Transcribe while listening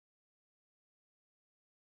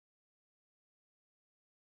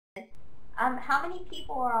How many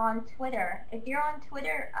people are on Twitter? If you're on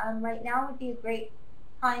Twitter, right now would be a great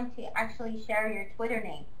time to actually share your Twitter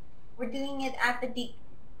name. We're doing it at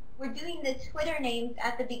we're doing the Twitter names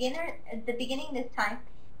at the beginning this time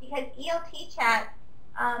because ELTChat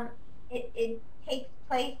it takes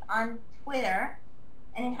place on Twitter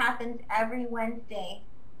and it happens every Wednesday.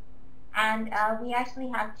 And we actually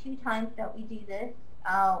have 2 times that we do this.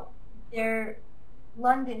 They're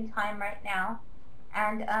London time right now.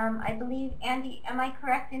 And I believe, Andy, am I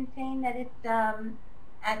correct in saying that it's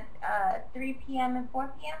at 3 p.m. and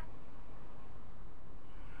 4 p.m.?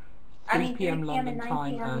 3 p.m. London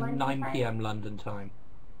time and 9 p.m. London time.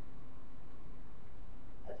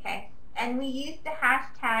 Okay. And we use the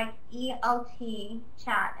hashtag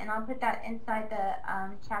ELTChat, and I'll put that inside the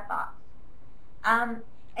chat box. And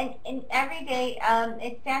every day,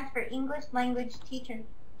 it stands for English Language Teacher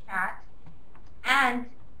Chat. And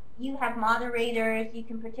you have moderators, you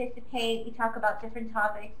can participate, we talk about different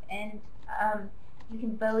topics, and you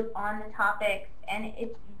can vote on the topics, and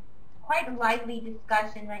it's quite a lively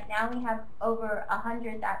discussion. Right now we have over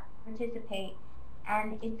 100 that participate,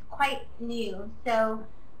 and it's quite new, so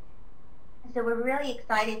we're really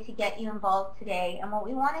excited to get you involved today. And what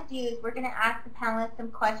we want to do is we're going to ask the panelists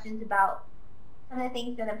some questions about some of the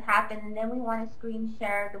things that have happened, and then we want to screen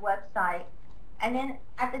share the website. And then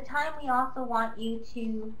at the time, we also want you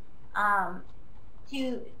to add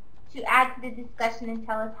to the discussion and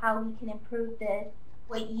tell us how we can improve this,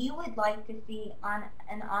 what you would like to see on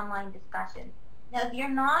an online discussion. Now, if you're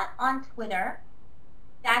not on Twitter,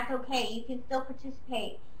 that's okay. You can still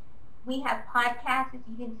participate. We have podcasts, as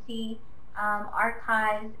you can see,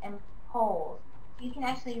 archives, and polls. You can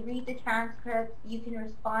actually read the transcripts. You can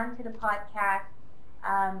respond to the podcast.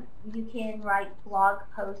 You can write blog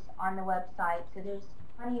posts on the website. So there's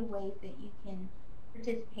plenty of ways that you can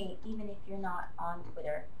participate even if you're not on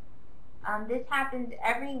Twitter. This happens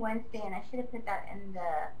every Wednesday, and I should have put that in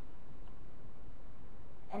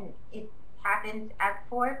and it happens at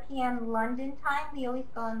 4 p.m. London time. We always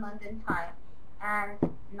go in London time, and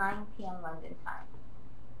 9 p.m. London time.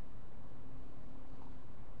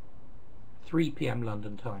 3 p.m.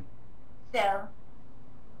 London time. So,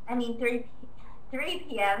 I mean 3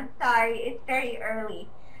 p.m. Sorry, it's very early.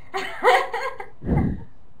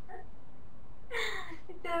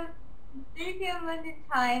 So 3 p.m. London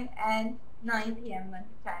time and 9 p.m. London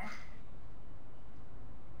time.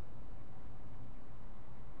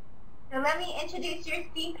 So let me introduce your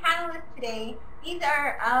esteemed panelists today. These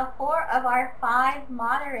are 4 of our 5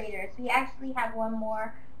 moderators. We actually have one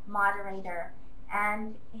more moderator,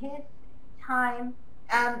 and his time,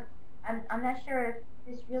 I'm not sure if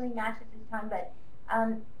this really matches his time, but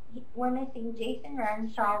we're missing Jason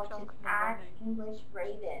Renshaw, which is at English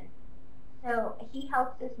Raven. So he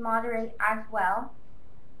helps us moderate as well.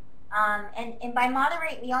 And by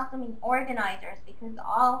moderate, we also mean organizers, because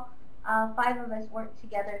all 5 of us work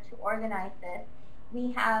together to organize this.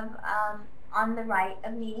 We have, on the right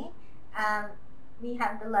of me, we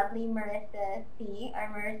have the lovely Marissa C., or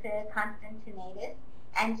Marissa Constantinatis,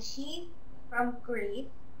 and she's from Greece,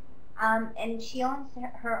 and she owns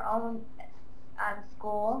her own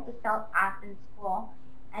school, the South Athens School,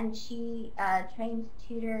 and she trains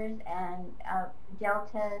tutors and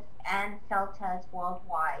deltas and celtas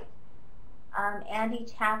worldwide. Andy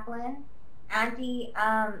Chaplin. Andy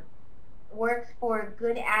works for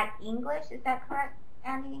Good at English. Is that correct,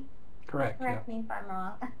 Andy? Correct. Correct me if I'm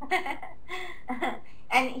wrong.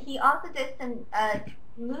 And he also does some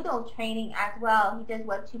Moodle training as well. He does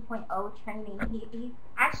Web 2.0 training. He's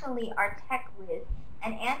actually our tech whiz.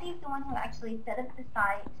 And Andy's the one who actually set up the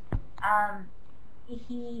site.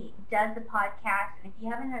 He does the podcast, and if you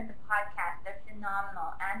haven't heard the podcast, they're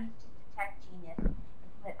phenomenal. Andy's just a tech genius, is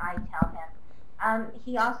what I tell him.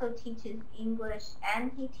 He also teaches English,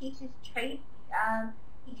 and he teaches trade.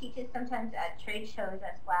 He teaches sometimes at trade shows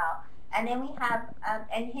as well. And then we have,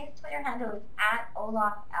 and his Twitter handle is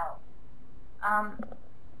 @OlafElf.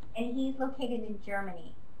 And he's located in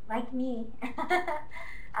Germany, like me.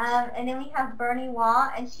 And then we have Bernie Wall,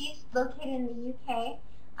 and she's located in the UK.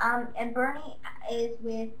 And Bernie is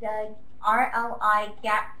with RLI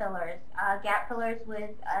Gap Fillers. Gap Fillers was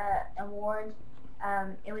an award.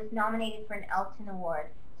 It was nominated for an Elton Award.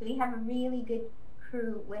 So we have a really good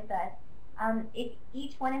crew with us. If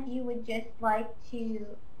each one of you would just like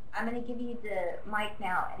to, I'm going to give you the mic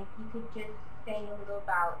now, and if you could just say a little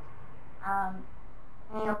about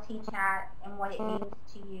ELTChat and what it means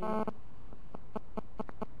to you.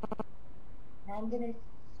 And I'm going to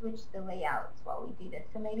switch the layouts while we do this.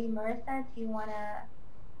 So maybe Marissa, do you want to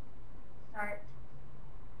start?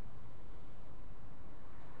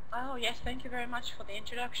 Oh yes, thank you very much for the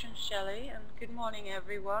introduction, Shelley, and good morning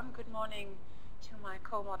everyone. Good morning to my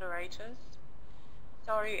co-moderators.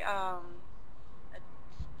 Sorry,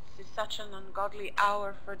 it's such an ungodly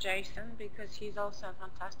hour for Jason because he's also a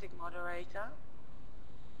fantastic moderator.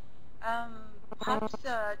 Perhaps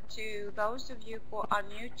to those of you who are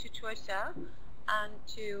new to Twitter and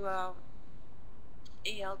to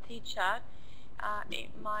ELTChat, it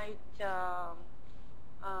might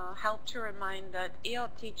help to remind that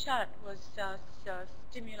ELTChat was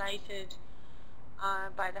stimulated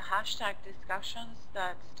by the hashtag discussions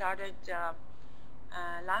that started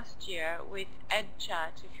last year with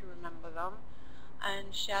EdChat, if you remember them,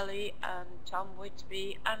 and Shelley and Tom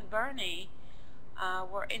Whitby and Bernie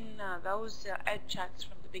were in those EdChats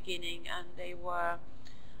from the beginning, and they were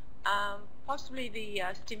possibly the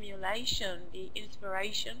stimulation, the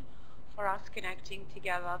inspiration for us connecting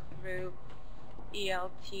together through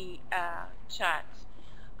ELTChat.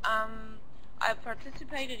 I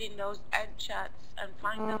participated in those EdChats and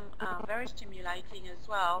find them very stimulating as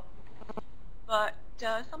well. But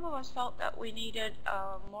some of us felt that we needed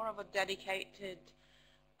more of a dedicated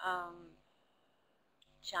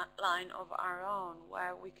chat line of our own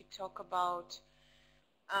where we could talk about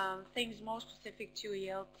things more specific to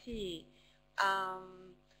ELT.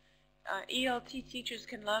 ELT teachers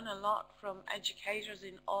can learn a lot from educators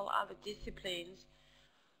in all other disciplines,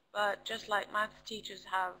 but just like maths teachers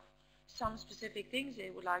have some specific things they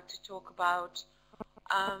would like to talk about,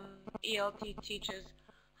 ELT teachers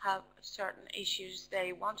have certain issues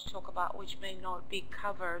they want to talk about which may not be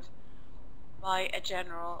covered by a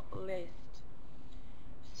general list.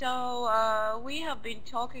 So we have been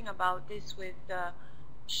talking about this with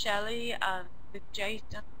Shelley and with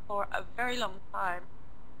Jason for a very long time.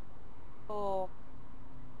 So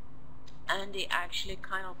Andy actually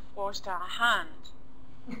kind of forced our hand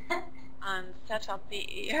and set up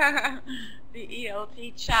the the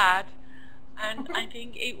ELT chat, and I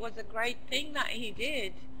think it was a great thing that he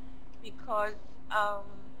did, because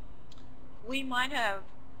we might have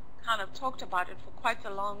kind of talked about it for quite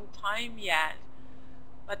a long time yet,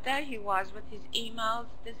 but there he was with his emails.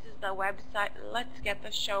 This is the website, let's get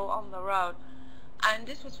the show on the road, and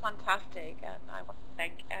this was fantastic, and I want to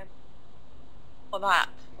thank Andy for that,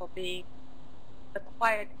 for being the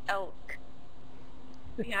quiet elk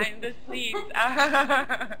behind the scenes,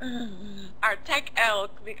 our tech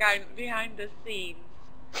elk behind the scenes.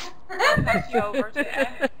 I'll pass you over to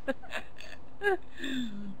Ed.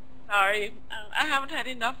 Sorry, I haven't had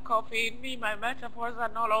enough coffee in me. My metaphors are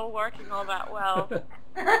not all working all that well. So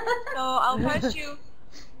I'll pass you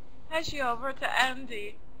over to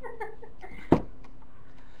Andy.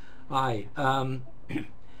 Hi.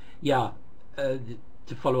 Yeah.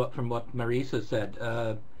 To follow up from what Marisa said,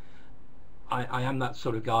 I am that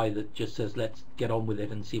sort of guy that just says let's get on with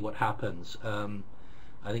it and see what happens.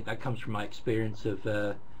 I think that comes from my experience of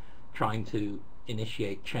trying to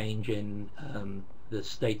initiate change in the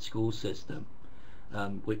state school system,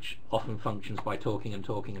 which often functions by talking and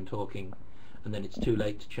talking and talking, and then it's too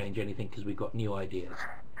late to change anything because we've got new ideas.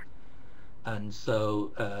 And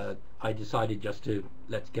so I decided just to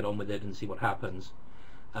let's get on with it and see what happens.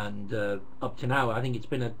 And up to now, I think it's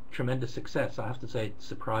been a tremendous success. I have to say, it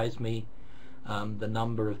surprised me, the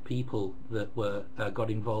number of people that were got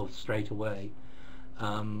involved straight away.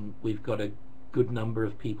 We've got a good number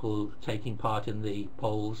of people taking part in the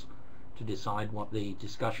polls to decide what the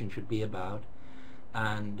discussion should be about.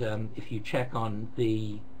 And if you check on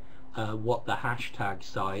the what the hashtag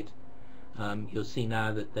site, you'll see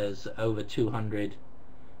now that there's over 200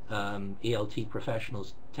 ELT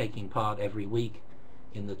professionals taking part every week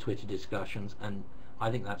in the Twitter discussions, and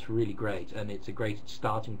I think that's really great, and it's a great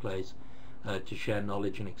starting place to share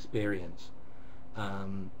knowledge and experience.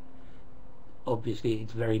 Obviously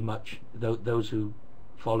it's very much, those who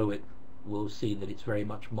follow it will see that it's very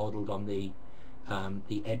much modeled on the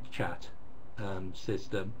EdChat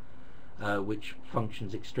system, which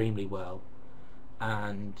functions extremely well,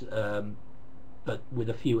 and but with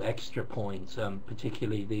a few extra points,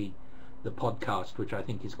 particularly the podcast, which I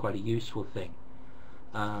think is quite a useful thing.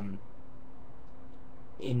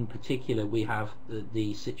 In particular, we have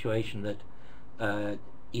the situation that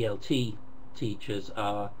ELT teachers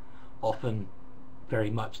are often very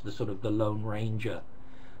much the sort of the Lone Ranger.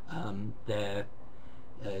 They're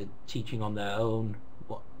teaching on their own,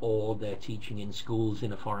 or they're teaching in schools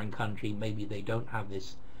in a foreign country. Maybe they don't have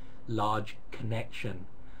this large connection,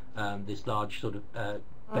 this large sort of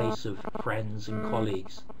base of friends and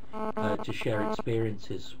colleagues to share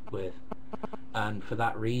experiences with. And for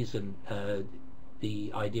that reason,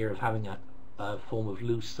 the idea of having a form of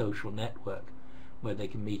loose social network where they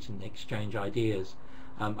can meet and exchange ideas,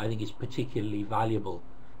 I think is particularly valuable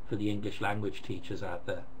for the English language teachers out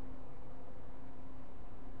there.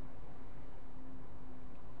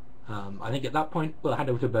 I think at that point we'll hand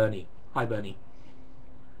over to Bernie. Hi, Bernie.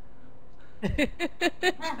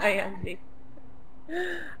 Hi, Andy.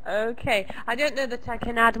 Okay, I don't know that I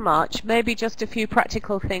can add much. Maybe just a few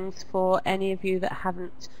practical things for any of you that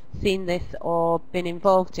haven't seen this or been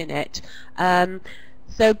involved in it.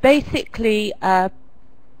 So basically,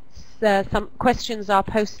 some questions are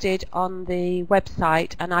posted on the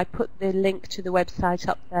website, and I put the link to the website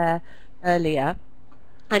up there earlier.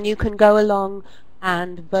 And you can go along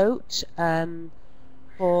and vote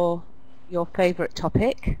for your favourite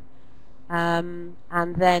topic. And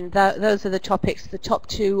then those are the topics. The top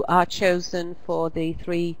two are chosen for the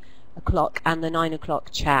 3 o'clock and the 9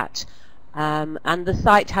 o'clock chat. And the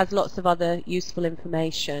site has lots of other useful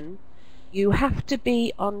information. You have to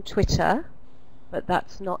be on Twitter, but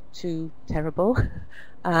that's not too terrible.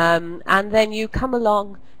 And then you come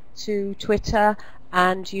along to Twitter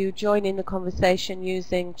and you join in the conversation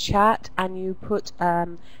using chat, and you put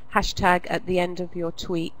hashtag at the end of your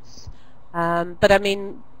tweets. But I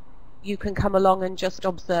mean, you can come along and just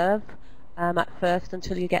observe at first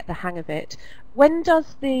until you get the hang of it. When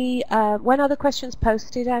does the when are the questions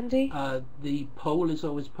posted, Andy? The poll is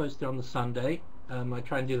always posted on the Sunday. I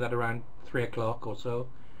try and do that around 3 o'clock or so,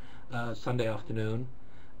 Sunday afternoon,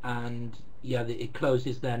 and yeah, it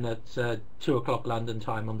closes then at 2 o'clock London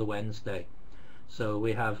time on the Wednesday. So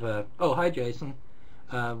we have oh, hi Jason.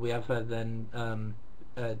 We have then an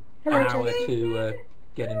hour to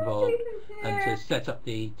get involved and to set up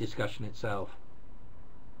the discussion itself.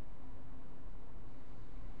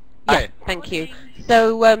 Yeah, thank you.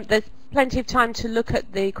 So there's plenty of time to look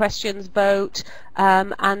at the questions, vote,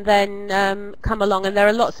 and then come along. And there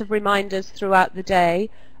are lots of reminders throughout the day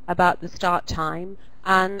about the start time.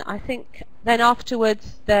 And I think then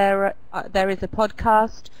afterwards there is a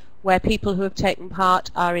podcast where people who have taken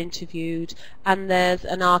part are interviewed, and there's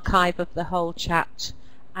an archive of the whole chat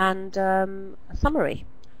and a summary.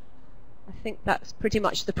 I think that's pretty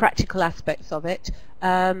much the practical aspects of it.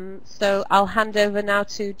 So I'll hand over now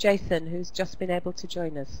to Jason, who's just been able to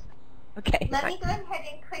join us. Okay. Let me go ahead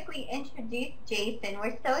and quickly introduce Jason.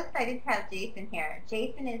 We're so excited to have Jason here.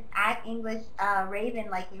 Jason is at English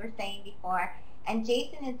Raven, like we were saying before, and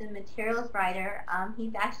Jason is a materials writer.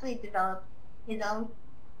 He's actually developed his own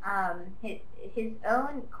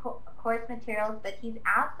course materials, but he's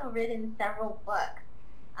also written several books.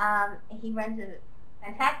 He runs a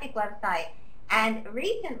fantastic website, and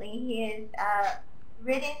recently he has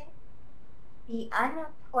written the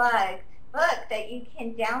Unplugged book that you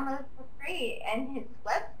can download for free on his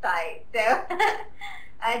website. So,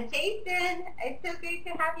 Jason, it's so great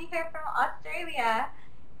to have you here from Australia.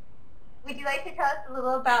 Would you like to tell us a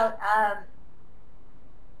little about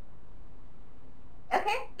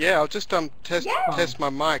okay? Yeah, I'll just test my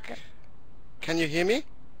mic. Can you hear me?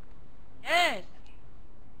 Yes.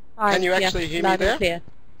 Can you actually hear me there? Clear.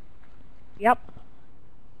 Yep.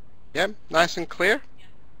 Yeah, nice and clear.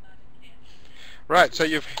 Right. So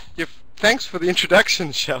you've thanks for the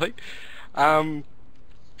introduction, Shelley. So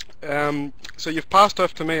you've passed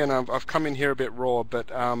off to me, and I've come in here a bit raw,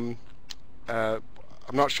 but I'm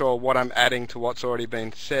not sure what I'm adding to what's already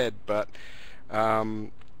been said, but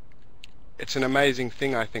it's an amazing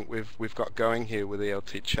thing I think we've got going here with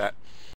ELTChat.